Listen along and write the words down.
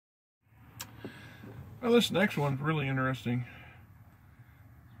Well, this next one's really interesting.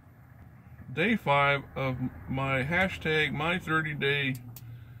 Day 5 of my hashtag my 30-day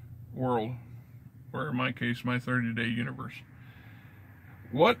world, or in my case, my 30-day universe.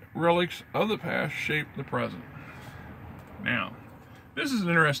 What relics of the past shape the present? Now, this is an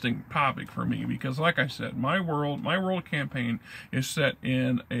interesting topic for me because, like I said, my world campaign is set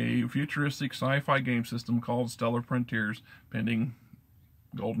in a futuristic sci-fi game system called Stellar Frontiers, pending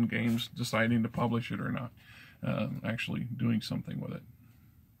Golden Games deciding to publish it or not, actually doing something with it.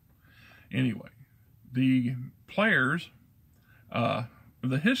 Anyway, the players,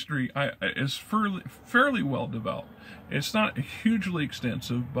 the history is fairly well developed. It's not hugely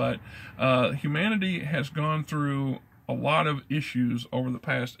extensive, but humanity has gone through a lot of issues over the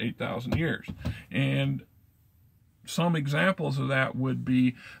past 8,000 years. And some examples of that would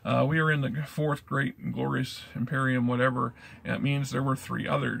be, we are in the fourth great and glorious Imperium, whatever. That means there were 3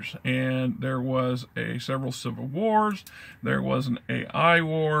 others. And there was several civil wars. There was an AI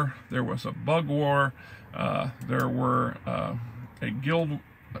war. There was a bug war. There were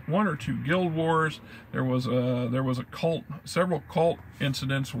one or two guild wars. There was several cult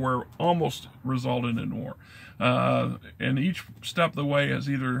incidents where almost resulted in war. And each step of the way has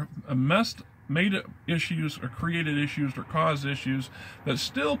either made issues or created issues or caused issues that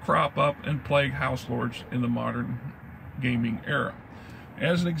still crop up and plague house lords in the modern gaming era.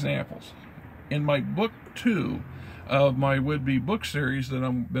 As an examples, in my book 2 of my would-be book series that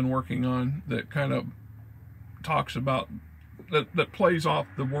I've been working on, that kind of talks about that plays off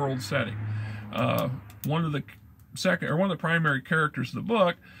the world setting. One of the primary characters of the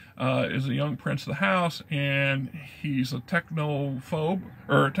book is a young prince of the house, and he's a technophile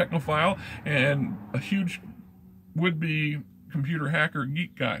and a huge would-be computer hacker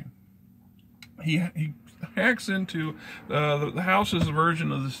geek guy. He hacks into the house's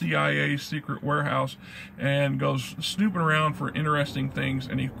version of the CIA's secret warehouse and goes snooping around for interesting things,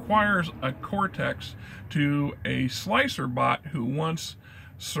 and he acquires a cortex to a slicer bot who once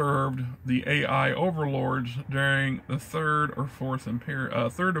served the AI overlords during the third or fourth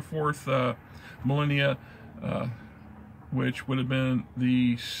millennia, which would have been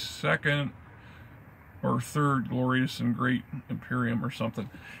the second or third glorious and great Imperium or something.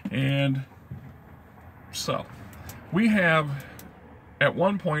 And so we have, at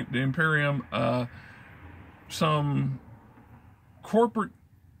one point, the Imperium, some corporate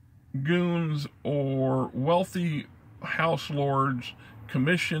goons or wealthy house lords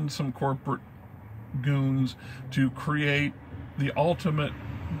commissioned some corporate goons to create the ultimate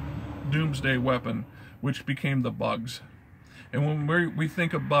doomsday weapon, which became the bugs. And when we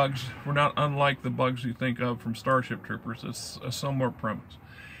think of bugs, we're not unlike the bugs you think of from Starship Troopers. It's a similar premise,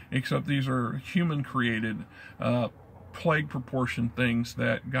 except these are human-created, plague proportion things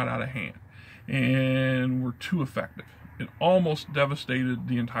that got out of hand and were too effective. It almost devastated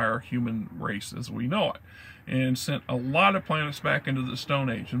the entire human race as we know it, and sent a lot of planets back into the Stone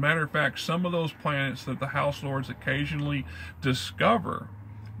Age. As a matter of fact, some of those planets that the House Lords occasionally discover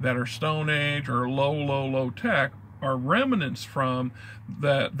that are Stone Age or low tech are remnants from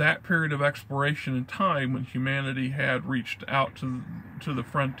that period of exploration in time when humanity had reached out to the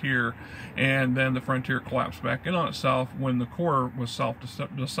frontier, and then the frontier collapsed back in on itself when the core was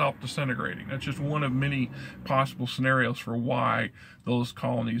self-disintegrating. That's just one of many possible scenarios for why those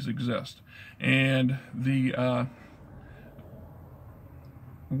colonies exist. And the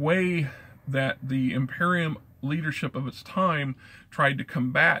way that the Imperium leadership of its time tried to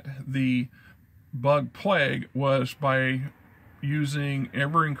combat the bug plague was by using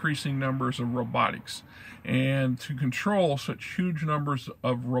ever-increasing numbers of robotics. And to control such huge numbers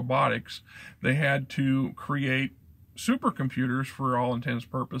of robotics, they had to create supercomputers, for all intents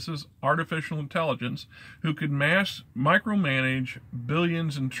and purposes, artificial intelligence, who could micromanage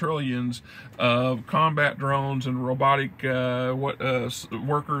billions and trillions of combat drones and robotic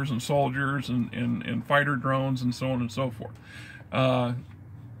workers and soldiers and fighter drones and so on and so forth.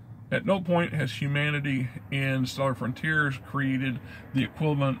 At no point has humanity in Stellar Frontiers created the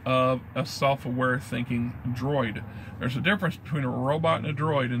equivalent of a self-aware thinking droid. There's a difference between a robot and a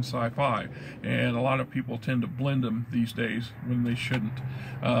droid in sci-fi, and a lot of people tend to blend them these days when they shouldn't.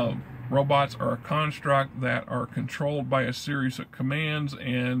 Robots are a construct that are controlled by a series of commands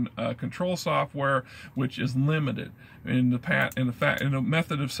and control software, which is limited in the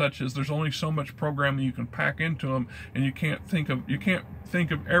method of such as there's only so much programming you can pack into them, and you can't think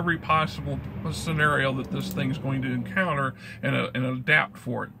of every possible scenario that this thing's going to encounter and adapt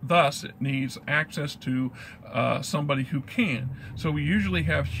for it. Thus, it needs access to somebody who can. So we usually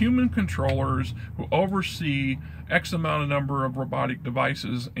have human controllers who oversee X amount of number of robotic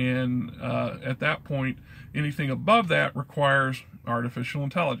devices and and at that point, anything above that requires artificial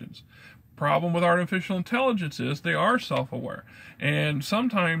intelligence. Problem with artificial intelligence is they are self-aware, and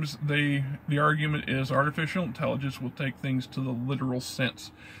sometimes the argument is artificial intelligence will take things to the literal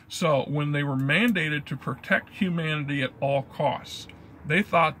sense. So when they were mandated to protect humanity at all costs, they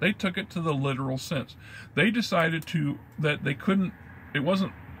thought they took it to the literal sense. They decided that they couldn't, it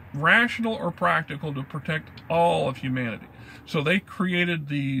wasn't rational or practical to protect all of humanity. So they created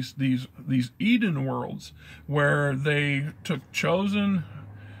these Eden worlds where they took chosen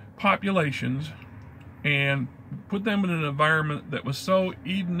populations and put them in an environment that was so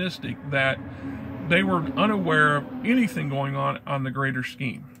Edenistic that they were unaware of anything going on the greater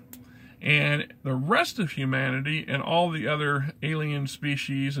scheme. And the rest of humanity and all the other alien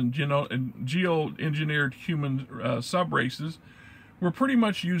species and geo-engineered human subraces were pretty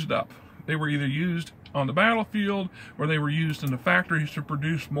much used up. They were either used on the battlefield or they were used in the factories to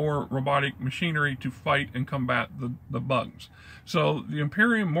produce more robotic machinery to fight and combat the bugs. So the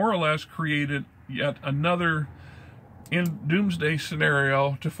Imperium more or less created yet another doomsday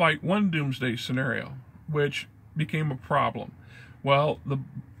scenario to fight one doomsday scenario, which became a problem. Well, the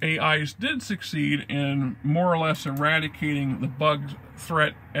AIs did succeed in more or less eradicating the bug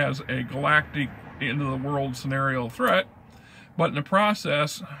threat as a galactic end of the world scenario threat, but in the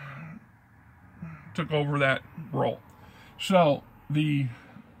process took over that role. So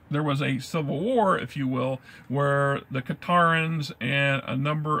there was a civil war, if you will, where the Katarans and a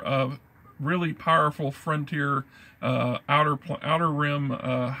number of really powerful frontier outer rim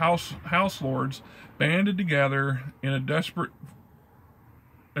house lords banded together in a desperate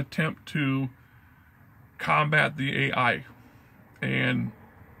attempt to combat the AI, and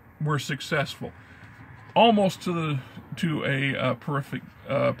were successful, almost to a perfect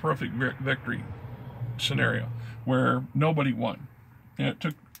victory scenario where nobody won, and it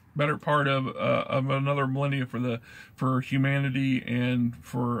took better part of another millennia for humanity and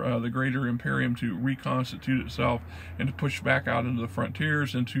for the greater Imperium to reconstitute itself and to push back out into the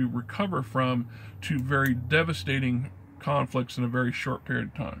frontiers and to recover from two very devastating conflicts in a very short period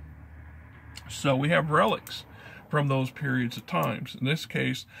of time. So we have relics from those periods of times. In this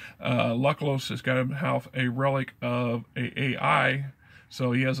case, Lucullus has got himself a relic of a AI.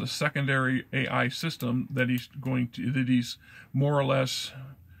 So he has a secondary AI system that he's more or less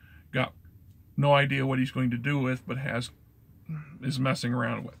got no idea what he's going to do with, but is messing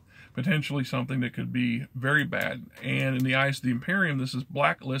around with. Potentially something that could be very bad. And in the eyes of the Imperium, this is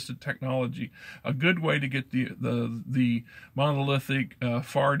blacklisted technology. A good way to get the monolithic,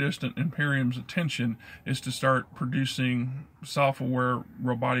 far distant Imperium's attention is to start producing self-aware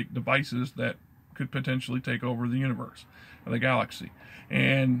robotic devices that could potentially take over the universe, or the galaxy.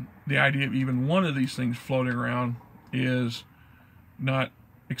 And the idea of even one of these things floating around is not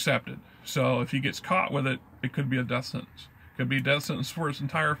accepted. So if he gets caught with it, it could be a death sentence. Could be a death sentence for his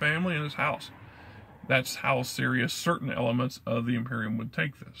entire family and his house. That's how serious certain elements of the Imperium would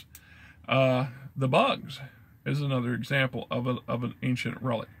take this. The bugs is another example of an ancient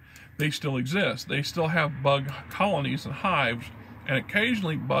relic. They still exist. They still have bug colonies and hives, and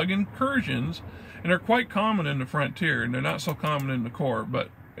occasionally bug incursions, and they're quite common in the frontier, and they're not so common in the core, but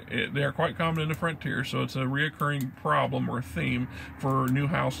they are quite common in the frontier, so it's a reoccurring problem or theme for new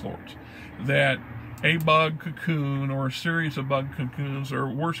house lords. That a bug cocoon or a series of bug cocoons, or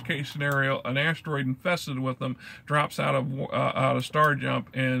worst case scenario, an asteroid infested with them drops out of star jump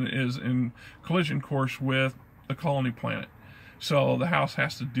and is in collision course with a colony planet. So the house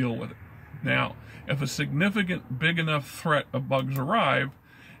has to deal with it. Now, if a significant, big enough threat of bugs arrive,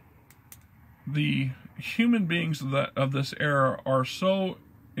 the human beings of this era are so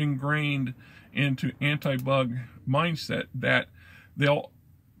ingrained into anti-bug mindset that they'll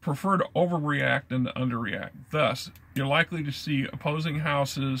prefer to overreact than to underreact. Thus, you're likely to see opposing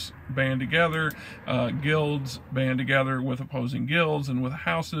houses band together, guilds band together with opposing guilds and with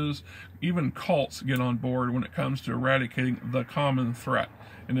houses. Even cults get on board when it comes to eradicating the common threat,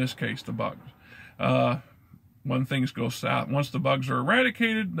 in this case, the bugs. When things go south, once the bugs are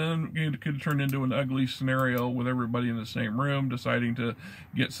eradicated, then it could turn into an ugly scenario with everybody in the same room deciding to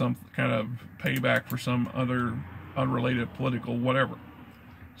get some kind of payback for some other unrelated political whatever.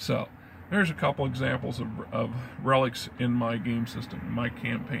 So there's a couple examples of relics in my game system, in my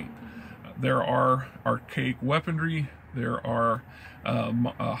campaign. There are archaic weaponry. There are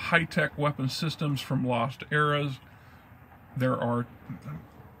high-tech weapon systems from lost eras. There are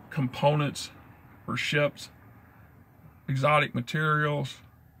components for ships, exotic materials,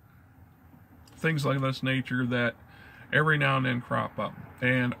 things like this nature that every now and then crop up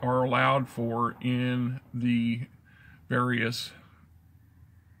and are allowed for in the various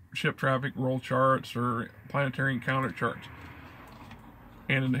ship traffic roll charts or planetary encounter charts,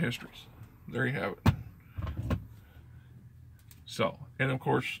 and in the histories. There you have it. So, and of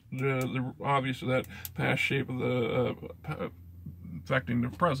course, the obvious that past shape of the affecting the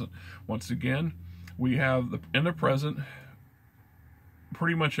present. Once again, we have in the present,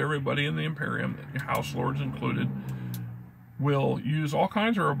 pretty much everybody in the Imperium, House Lords included, will use all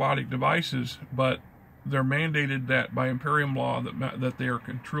kinds of robotic devices, but they're mandated that by Imperium law that they are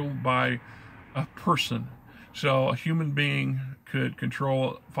controlled by a person. So a human being could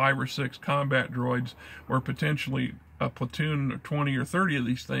control 5 or 6 combat droids, or potentially a platoon of 20 or 30 of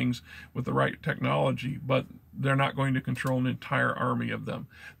these things with the right technology, but they're not going to control an entire army of them.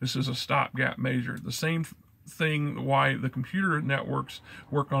 This is a stopgap measure. The same thing why the computer networks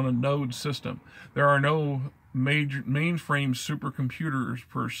work on a node system. There are no major mainframe supercomputers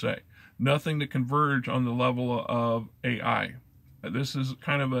per se. Nothing to converge on the level of AI. This is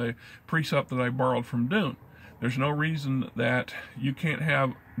kind of a precept that I borrowed from Dune. There's no reason that you can't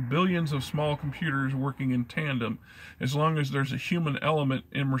have billions of small computers working in tandem, as long as there's a human element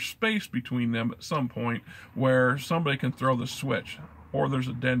in space between them at some point where somebody can throw the switch, or there's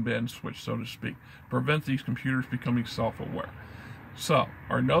a deadband switch, so to speak, prevent these computers becoming self-aware. So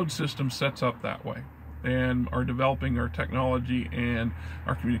our node system sets up that way, and are developing our technology and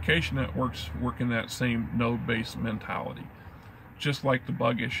our communication networks work in that same node-based mentality, just like the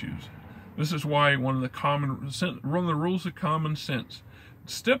bug issues. This is why one of the rules of common sense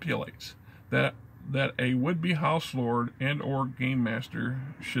stipulates that a would-be House Lord and or Game Master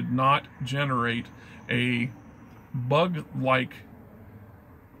should not generate a bug-like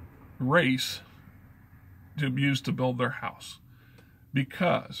race to use to build their house,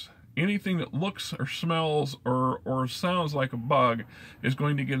 because anything that looks or smells or sounds like a bug is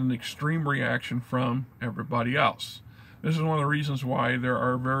going to get an extreme reaction from everybody else. This is one of the reasons why there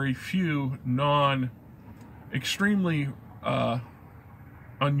are very few extremely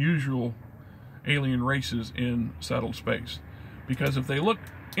unusual alien races in settled space. Because if they look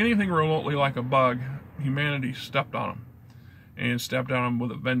anything remotely like a bug, humanity stepped on them, and stepped on them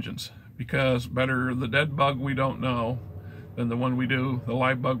with a vengeance. Because better the dead bug we don't know than the one we do, the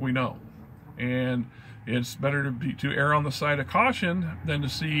live bug we know. And it's better to err on the side of caution than to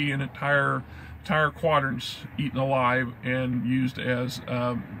see an entire quadrants eaten alive and used as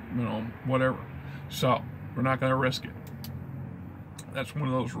whatever. So we're not going to risk it. That's one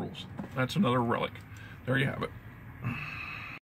of those rules. That's another relic. There you have it.